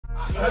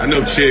I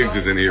know Chigs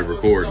is in here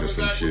recording or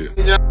some shit.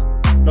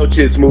 No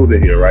Chid Smooth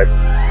in here, right?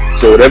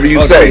 So whatever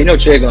you say, you know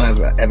Chig gonna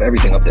have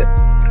everything up there.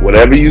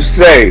 Whatever you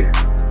say,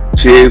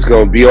 Chig's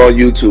gonna be on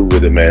YouTube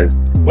with it, man.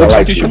 What's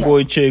up, your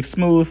boy Chig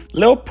Smooth,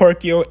 Lil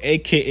Perkio,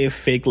 aka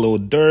Fake Lil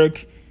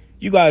Durk.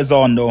 You guys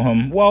all know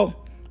him.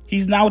 Well,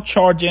 he's now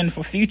charging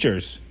for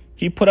features.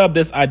 He put up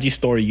this IG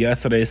story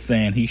yesterday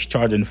saying he's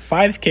charging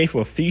 $5K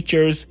for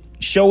features,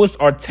 shows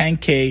are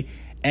 $10K,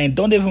 and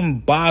don't even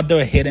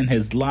bother hitting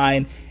his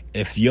line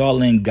if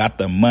y'all ain't got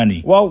the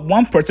money. Well,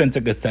 one person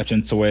took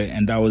exception to it,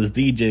 and that was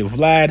DJ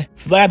Vlad.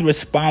 Vlad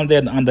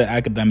responded on the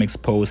Academics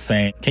post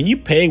saying, "Can you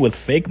pay with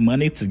fake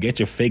money to get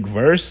your fake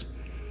verse?"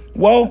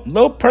 Well,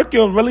 Lil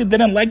Perkio really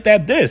didn't like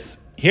that diss.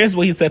 Here's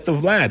what he said to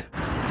Vlad.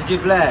 DJ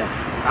Vlad,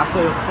 I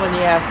saw your funny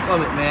ass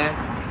comment,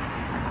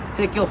 man.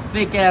 Take your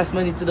fake ass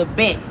money to the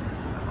bank.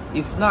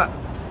 If not,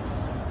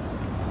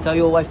 tell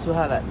your wife to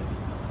holla at me.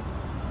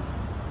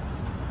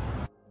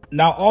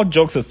 Now, all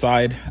jokes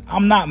aside,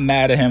 I'm not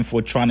mad at him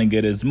for trying to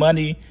get his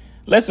money.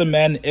 Listen,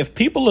 man, if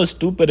people are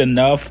stupid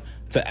enough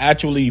to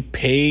actually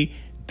pay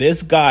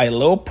this guy,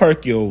 Lil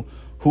Perkio,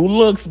 who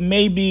looks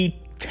maybe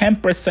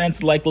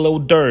 10% like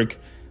Lil Durk,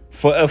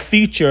 for a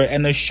feature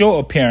and a show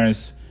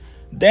appearance,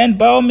 then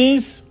by all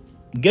means,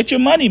 get your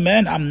money,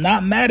 man. I'm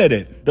not mad at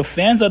it. The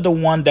fans are the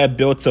one that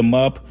built him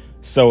up.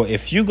 So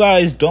if you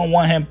guys don't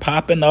want him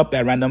popping up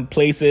at random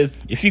places,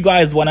 if you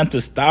guys want him to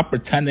stop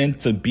pretending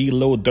to be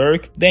Lil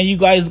Durk, then you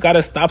guys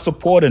gotta stop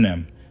supporting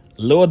him.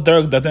 Lil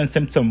Durk doesn't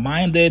seem to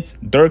mind it.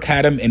 Durk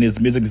had him in his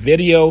music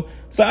video,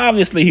 so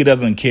obviously he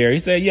doesn't care. He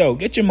said, yo,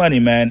 get your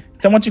money, man.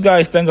 Tell me what you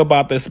guys think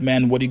about this,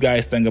 man. What do you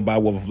guys think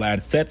about what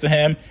Vlad said to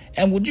him?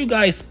 And would you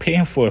guys pay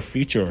him for a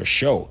feature or a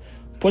show?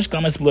 Push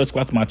comments below,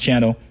 subscribe to my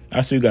channel.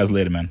 I'll see you guys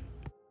later, man.